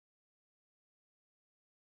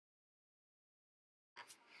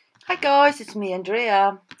Hi guys, it's me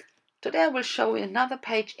Andrea. Today I will show you another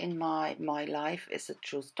page in my Life is a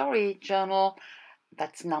True Story journal.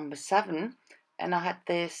 That's number 7. And I had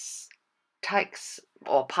this text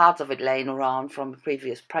or parts of it laying around from a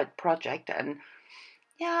previous project. And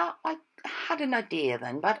yeah, I had an idea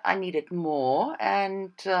then, but I needed more.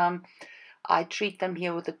 And I treat them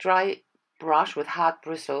here with a dry brush with hard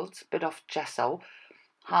bristles, bit of gesso.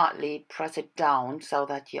 Hardly press it down so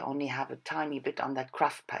that you only have a tiny bit on that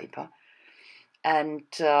craft paper. And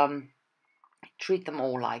treat them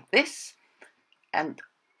all like this, and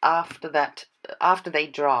after they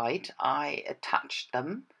dried, I attached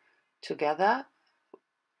them together,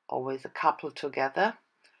 always a couple together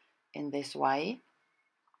in this way,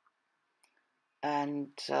 and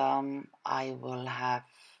I will have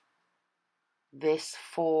this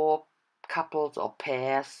 4 couples or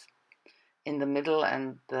pairs in the middle,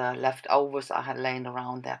 and the leftovers I had laying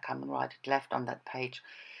around there coming right and left on that page.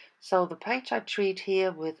 So the page I treat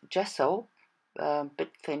here with gesso,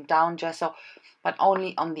 bit thin down gesso, but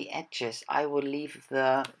only on the edges. I will leave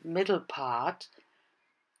the middle part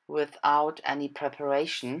without any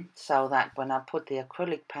preparation, so that when I put the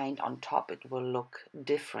acrylic paint on top it will look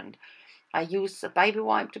different. I use a baby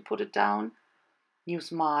wipe to put it down,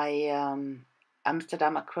 use my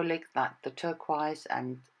Amsterdam acrylic, the turquoise,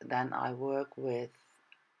 and then I work with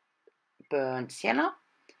burnt sienna.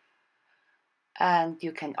 And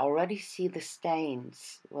you can already see the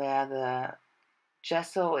stains where the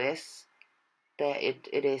gesso is. There it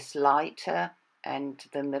is lighter, and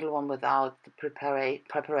the middle one without the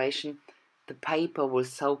preparation, the paper will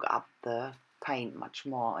soak up the paint much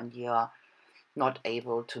more and you're not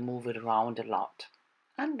able to move it around a lot.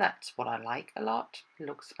 And that's what I like a lot. It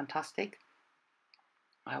looks fantastic.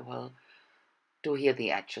 I will do here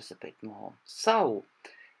the edges a bit more. So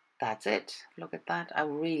that's it. Look at that. I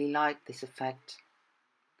really like this effect.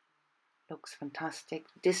 Looks fantastic.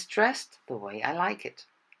 Distressed the way I like it.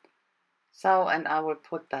 So, and I will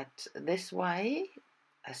put that this way,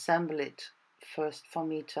 assemble it first for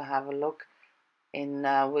me to have a look in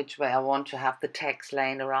which way I want to have the text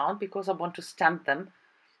laying around, because I want to stamp them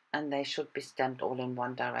and they should be stamped all in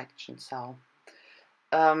one direction. So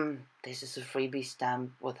this is a freebie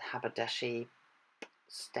stamp with haberdashery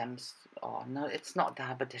stamps. Oh no, it's not the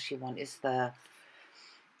haberdashery one, it's the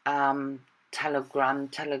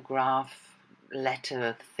telegraph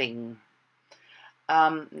letter thing.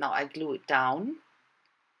 Now I glue it down,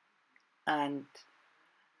 and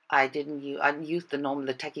I used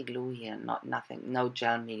the tacky glue here, no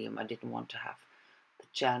gel medium. I didn't want to have the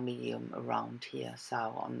gel medium around here, so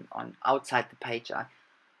on outside the page I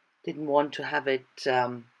didn't want to have it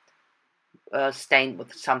stained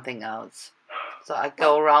with something else. So I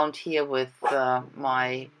go around here with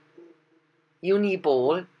my uni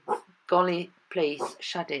ball. Golly, please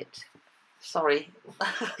shut it. Sorry.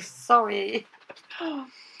 Sorry.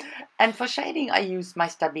 And for shading I use my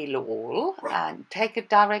Stabilo oil and take it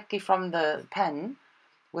directly from the pen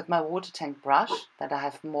with my water tank brush, that I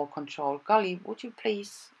have more control. Golly, would you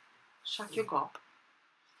please shut your gob?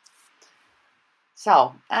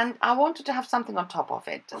 So, and I wanted to have something on top of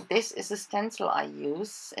it. This is a stencil I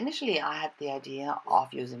use. Initially I had the idea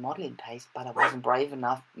of using modeling paste, but I wasn't brave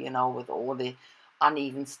enough, with all the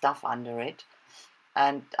uneven stuff under it.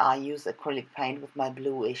 And I use acrylic paint with my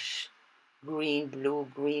greenish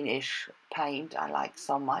paint I like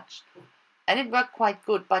so much, and it worked quite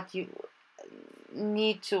good, but you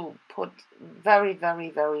need to put very,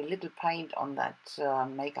 very, very little paint on that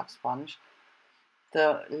makeup sponge.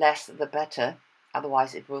 The less the better,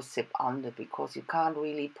 otherwise it will sip under, because you can't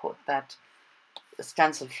really put that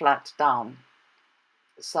stencil flat down.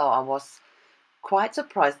 So I was quite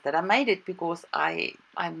surprised that I made it, because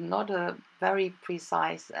I'm not a very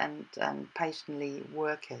precise and patiently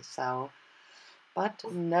worker, so, but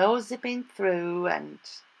no zipping through, and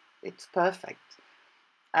it's perfect.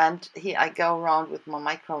 And here I go around with my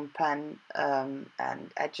micron pen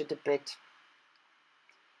and edge it a bit.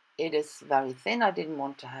 It is very thin. I didn't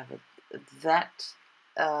want to have it that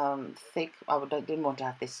thick. I didn't want to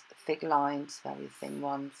have these thick lines, very thin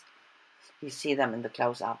ones. You see them in the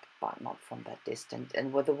close-up, but not from that distance.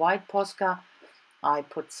 And with the white Posca, I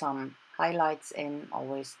put some highlights in,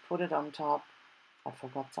 always put it on top. I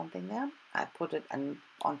forgot something there. I put it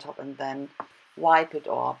on top and then wipe it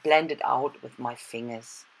or blend it out with my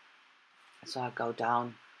fingers. So I go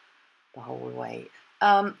down the whole way.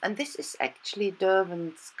 And this is actually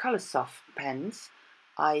Derwent's Coloursoft pens.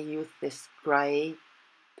 I use this grey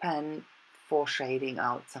pen for shading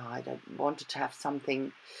outside. I wanted to have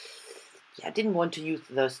something. I didn't want to use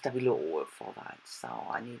the Stabilo oil for that, so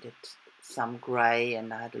I needed some grey,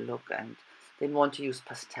 and I had a look, and didn't want to use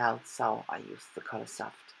pastels, so I used the color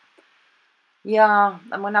soft. Yeah,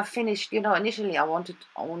 and when I finished, you know, initially I wanted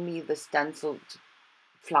only the stenciled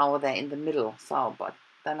flower there in the middle, so, but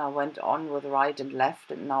then I went on with right and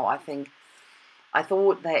left, and now I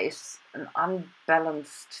thought there is an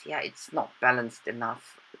unbalanced, yeah, it's not balanced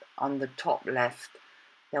enough. On the top left,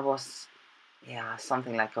 there was, yeah,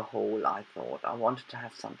 something like a hole, I thought. I wanted to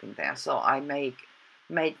have something there. So I made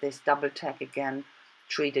this double tack again,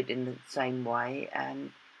 treated in the same way,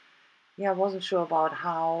 and yeah, I wasn't sure about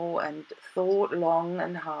how, and thought long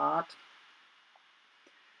and hard.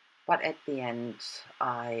 But at the end,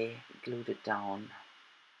 I glued it down.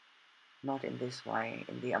 Not in this way,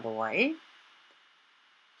 in the other way.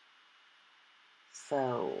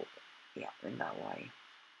 So, yeah, in that way.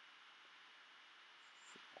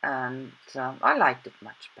 And I liked it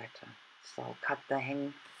much better. So cut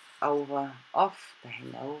the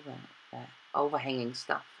overhanging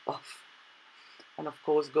stuff off. And of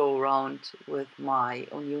course go around with my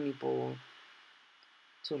uni ball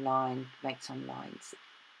to make some lines.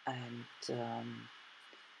 And a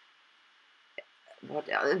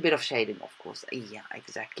bit of shading, of course. Yeah,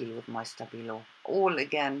 exactly, with my Stabilo. All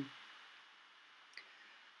again.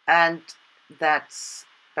 And that's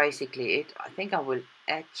basically it. I think I will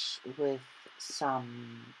etch with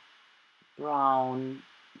some brown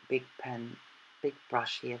big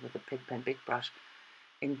brush here, with a big brush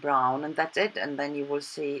in brown, and that's it. And then you will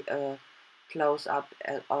see a close up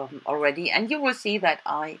already, and you will see that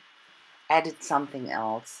I added something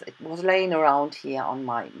else. It was laying around here on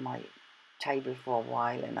my table for a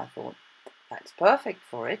while, and I thought that's perfect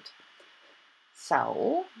for it.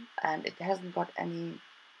 So, and it hasn't got any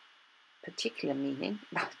particular meaning,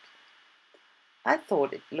 but I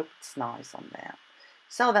thought it looked nice on there.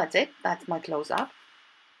 So that's it. That's my close-up.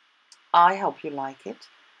 I hope you like it,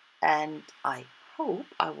 and I hope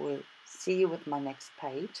I will see you with my next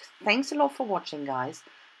page. Thanks a lot for watching, guys.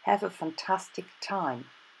 Have a fantastic time.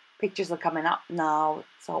 Pictures are coming up now,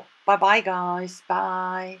 so bye-bye, guys.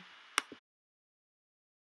 Bye.